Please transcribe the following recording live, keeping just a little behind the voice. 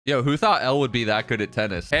Yo, who thought L would be that good at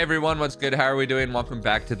tennis? Hey everyone, what's good? How are we doing? Welcome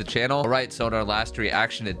back to the channel. All right, so in our last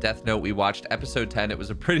reaction to Death Note, we watched episode 10. It was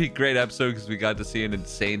a pretty great episode because we got to see an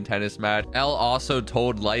insane tennis match. L also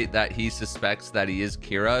told Light that he suspects that he is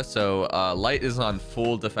Kira. So Light is on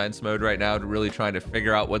full defense mode right now, really trying to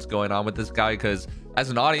figure out what's going on with this guy because as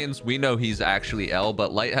an audience, we know he's actually L,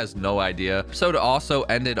 but Light has no idea. Episode also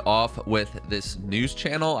ended off with this news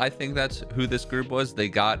channel. I think that's who this group was. They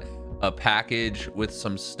got a package with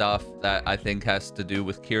some stuff that I think has to do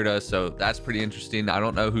with Kira, so that's pretty interesting. I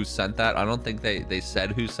don't know who sent that. I don't think they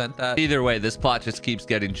said who sent that. Either way, this plot just keeps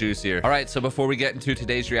getting juicier. All right, so before we get into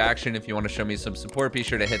today's reaction, if you want to show me some support, be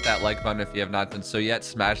sure to hit that like button if you have not done so yet.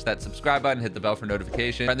 Smash that subscribe button, hit the bell for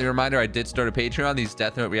notification. Friendly reminder, I did start a Patreon. These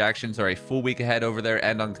Death Note reactions are a full week ahead over there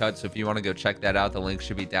and uncut, so if you want to go check that out, the link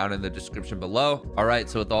should be down in the description below. All right,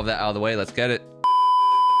 so with all that out of the way, let's get it.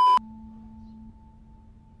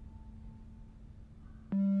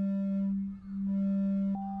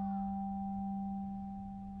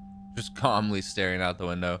 Just calmly staring out the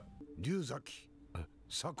window.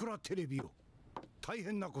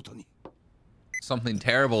 Something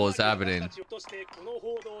terrible is happening.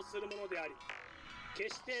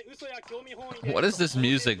 What is this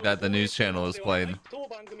music that the news channel is playing?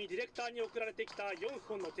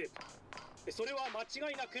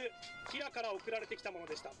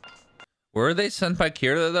 Were they sent by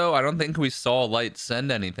Kira though? I don't think we saw Light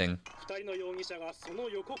send anything.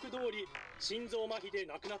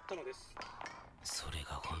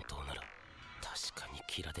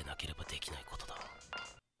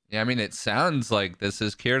 Yeah, I mean, it sounds like this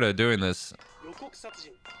is Kira doing this.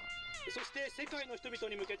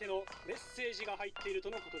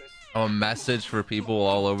 Oh, a message for people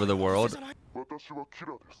all over the world.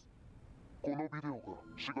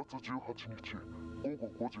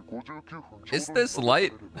 Is this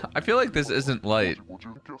Light? I feel like this isn't Light.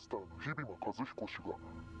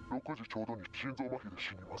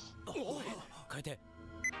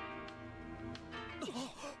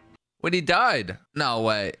 Wait, he died? No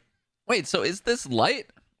way. Wait, so is this Light?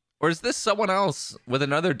 Or is this someone else with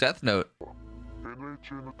another Death Note?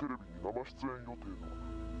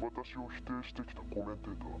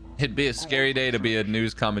 It'd be a scary day to be a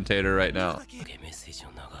news commentator right now.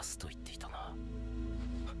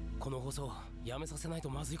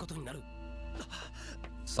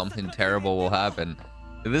 Something terrible will happen.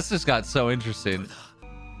 This just got so interesting.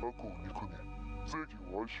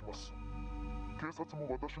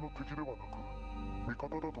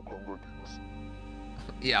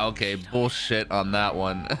 Yeah, okay, bullshit on that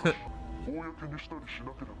one.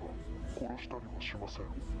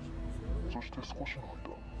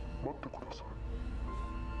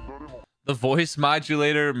 The voice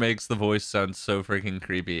modulator makes the voice sound so freaking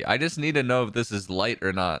creepy. I just need to know if this is Light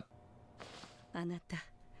or not.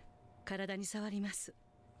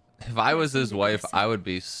 If I was his wife, I would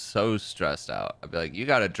be so stressed out. I'd be like, you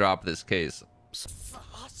gotta drop this case.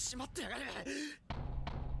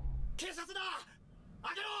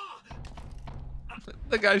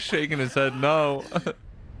 The guy's shaking his head, no.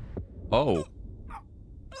 Oh.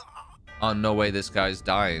 Oh, no way this guy's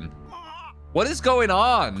dying. What is going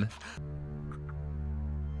on?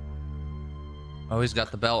 Oh, he's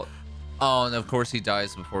got the belt. Oh, and of course he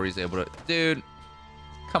dies before he's able to... Dude,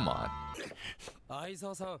 come on.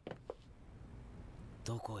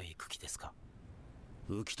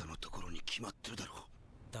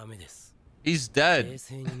 He's dead.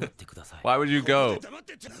 Why would you go?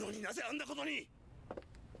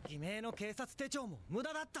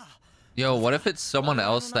 Yo, what if it's someone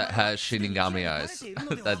else that has Shinigami eyes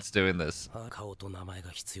that's doing this?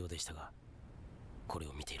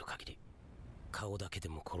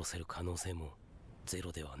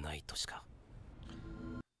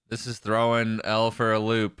 This is throwing L for a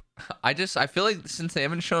loop. I feel like since they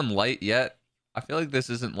haven't shown Light yet, I feel like this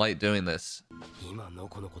isn't Light doing this.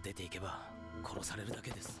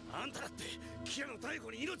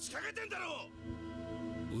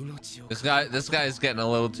 This guy is getting a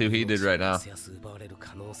little too heated right now.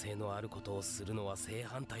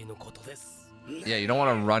 Yeah, you don't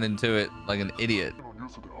want to run into it like an idiot.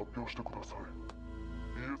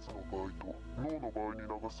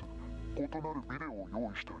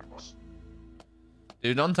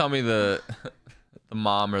 Dude, don't tell me the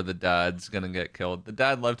mom or the dad's gonna get killed. The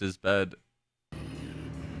dad left his bed.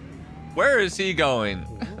 Where is he going?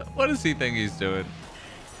 What does he think he's doing?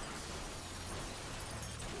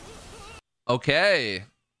 Okay.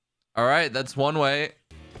 All right, that's one way.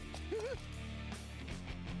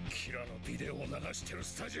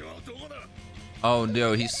 Oh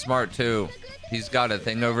no, he's smart too. He's got a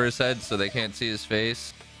thing over his head so they can't see his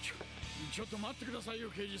face.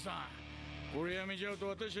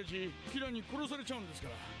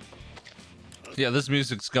 Yeah, this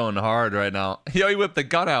music's going hard right now. Yo, he whipped the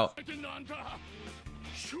gun out.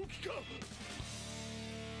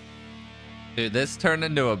 Dude, this turned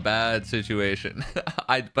into a bad situation.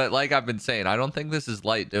 But like I've been saying, I don't think this is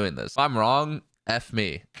Light doing this. If I'm wrong, F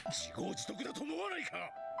me.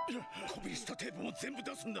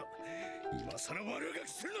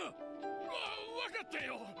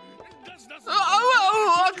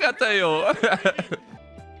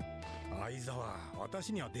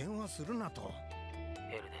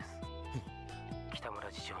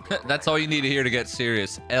 That's all you need to hear to get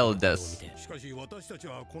serious. El des.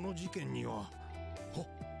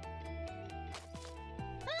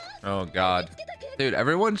 Oh god. Dude,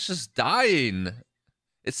 everyone's just dying.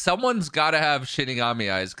 It's someone's gotta have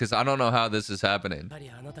Shinigami eyes, because I don't know how this is happening.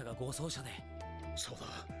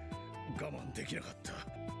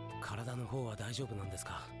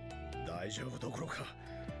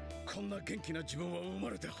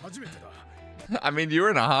 I mean, you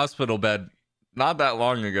were in a hospital bed not that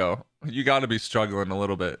long ago. You gotta be struggling a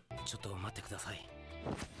little bit.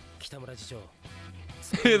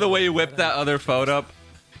 The way you whipped that other phone up,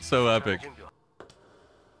 so epic.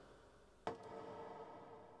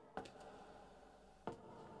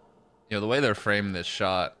 You know, the way they're framing this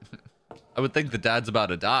shot, I would think the dad's about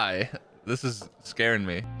to die. This is scaring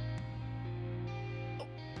me.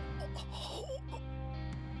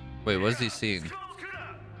 Wait, what is he seeing?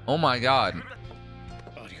 Oh my god.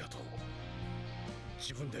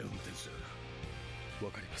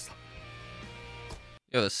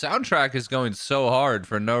 Yo, the soundtrack is going so hard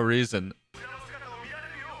for no reason.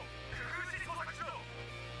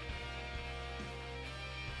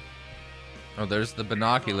 Oh, there's the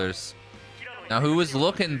binoculars. Now, who was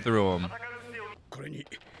looking through them?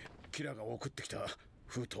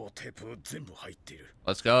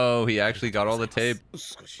 Let's go. He actually got all the tape.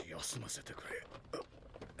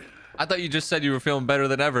 I thought you just said you were feeling better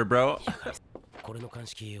than ever, bro.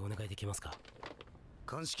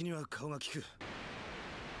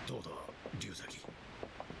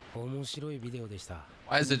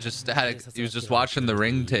 Why is it just static? He was just watching the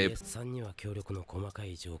ring tape.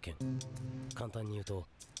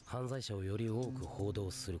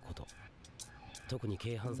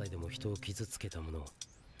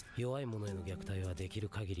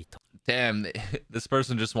 Damn, this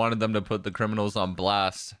person just wanted them to put the criminals on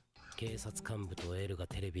blast.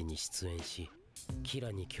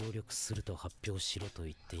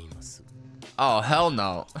 Oh, hell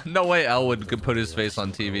no. No way Elwood could put his face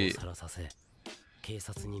on TV.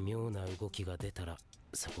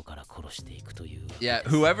 Yeah,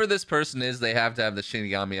 whoever this person is, they have to have the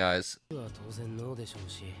Shinigami eyes.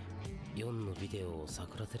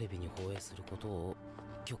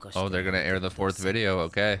 Oh, they're gonna air the 4th video,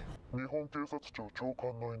 okay.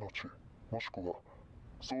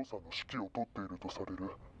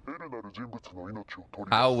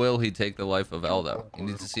 How will he take the life of L, though? You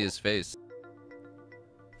need to see his face.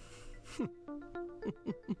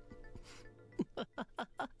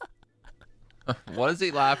 What is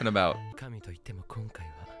he laughing about?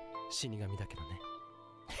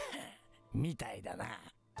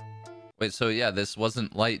 Wait, so yeah, this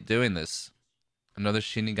wasn't Light doing this. Another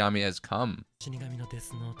Shinigami has come.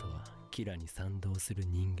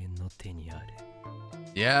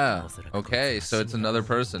 Yeah, okay, so it's another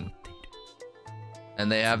person.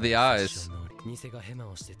 And they have the eyes.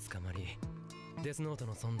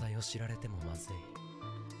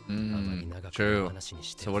 True.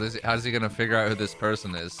 So what is it? How's he gonna figure out who this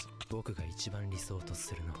person is?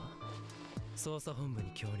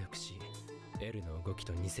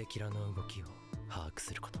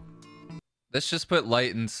 Let's just put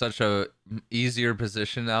Light in such a easier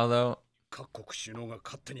position now, though.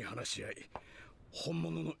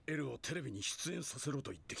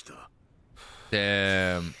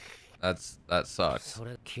 Damn, that sucks.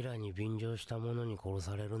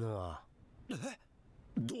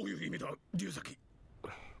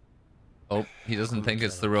 Oh, he doesn't think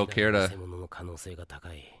it's the real Kirita.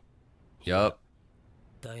 Yup.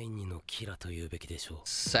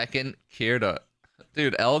 Second Kirita.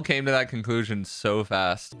 Dude, L came to that conclusion so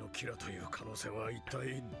fast.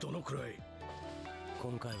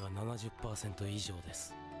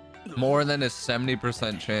 More than a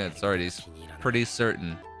 70% chance. Alright, he's pretty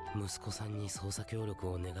certain.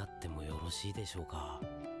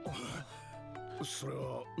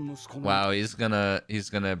 Wow, he's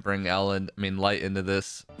gonna bring Light into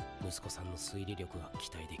this.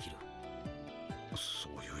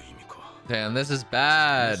 Damn, this is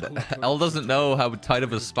bad. L doesn't know how tight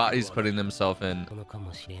of a spot he's putting himself in.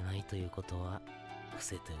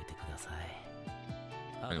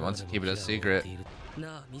 He wants to keep it a secret.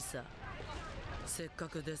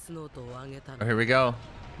 Oh, here we go.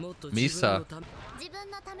 Misa.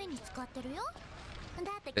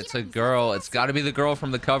 It's a girl. It's got to be the girl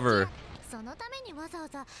from the cover.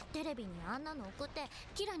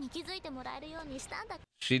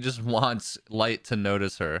 She just wants Light to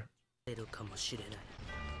notice her. Is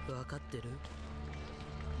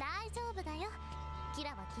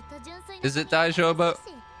it Daijoubu?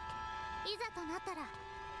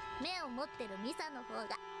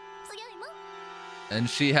 And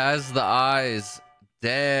she has the eyes.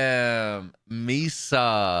 Damn.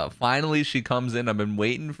 Misa. Finally, she comes in. I've been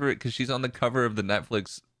waiting for it because she's on the cover of the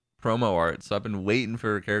Netflix promo art. So I've been waiting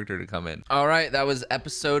for her character to come in. All right. That was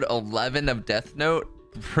episode 11 of Death Note.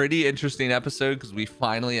 Pretty interesting episode because we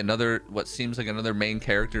finally what seems like another main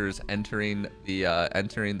character is entering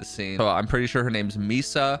the scene. So I'm pretty sure her name's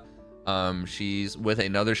Misa. She's with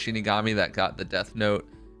another Shinigami that got the Death Note.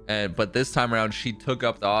 But this time around, she took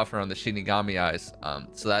up the offer on the Shinigami eyes.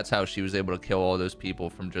 So that's how she was able to kill all those people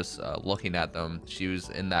from just looking at them. She was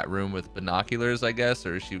in that room with binoculars, I guess,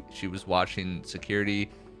 or she was watching security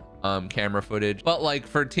camera footage. But like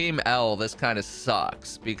for Team L, this kind of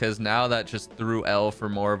sucks because now that just threw L for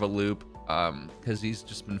more of a loop because he's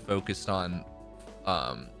just been focused on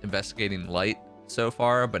investigating Light so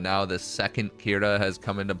far. But now the second Kira has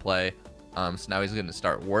come into play. So now he's going to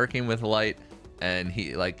start working with Light. And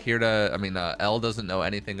L doesn't know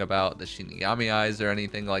anything about the Shinigami eyes or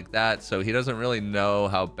anything like that. So he doesn't really know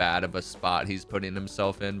how bad of a spot he's putting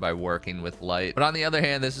himself in by working with Light. But on the other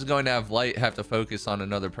hand, this is going to have Light have to focus on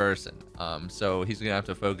another person. So he's going to have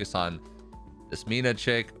to focus on this Mina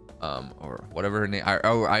chick, or whatever her name. I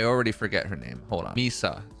already forget her name. Hold on.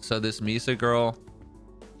 Misa. So this Misa girl,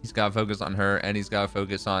 he's got to focus on her, and he's got to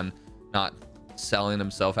focus on not selling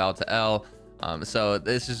himself out to L. So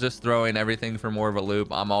this is just throwing everything for more of a loop.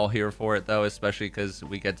 I'm all here for it though, especially because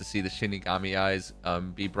we get to see the Shinigami eyes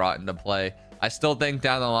be brought into play. I still think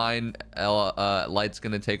down the line, Light's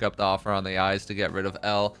gonna take up the offer on the eyes to get rid of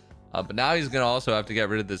L, but now he's gonna also have to get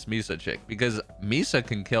rid of this Misa chick because Misa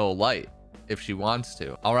can kill Light if she wants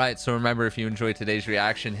to. All right, so remember, if you enjoyed today's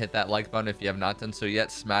reaction, hit that like button. If you have not done so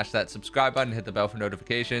yet, smash that subscribe button, hit the bell for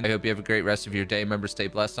notification. I hope you have a great rest of your day. Remember, stay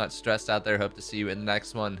blessed, not stressed out there. Hope to see you in the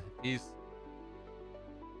next one. Peace.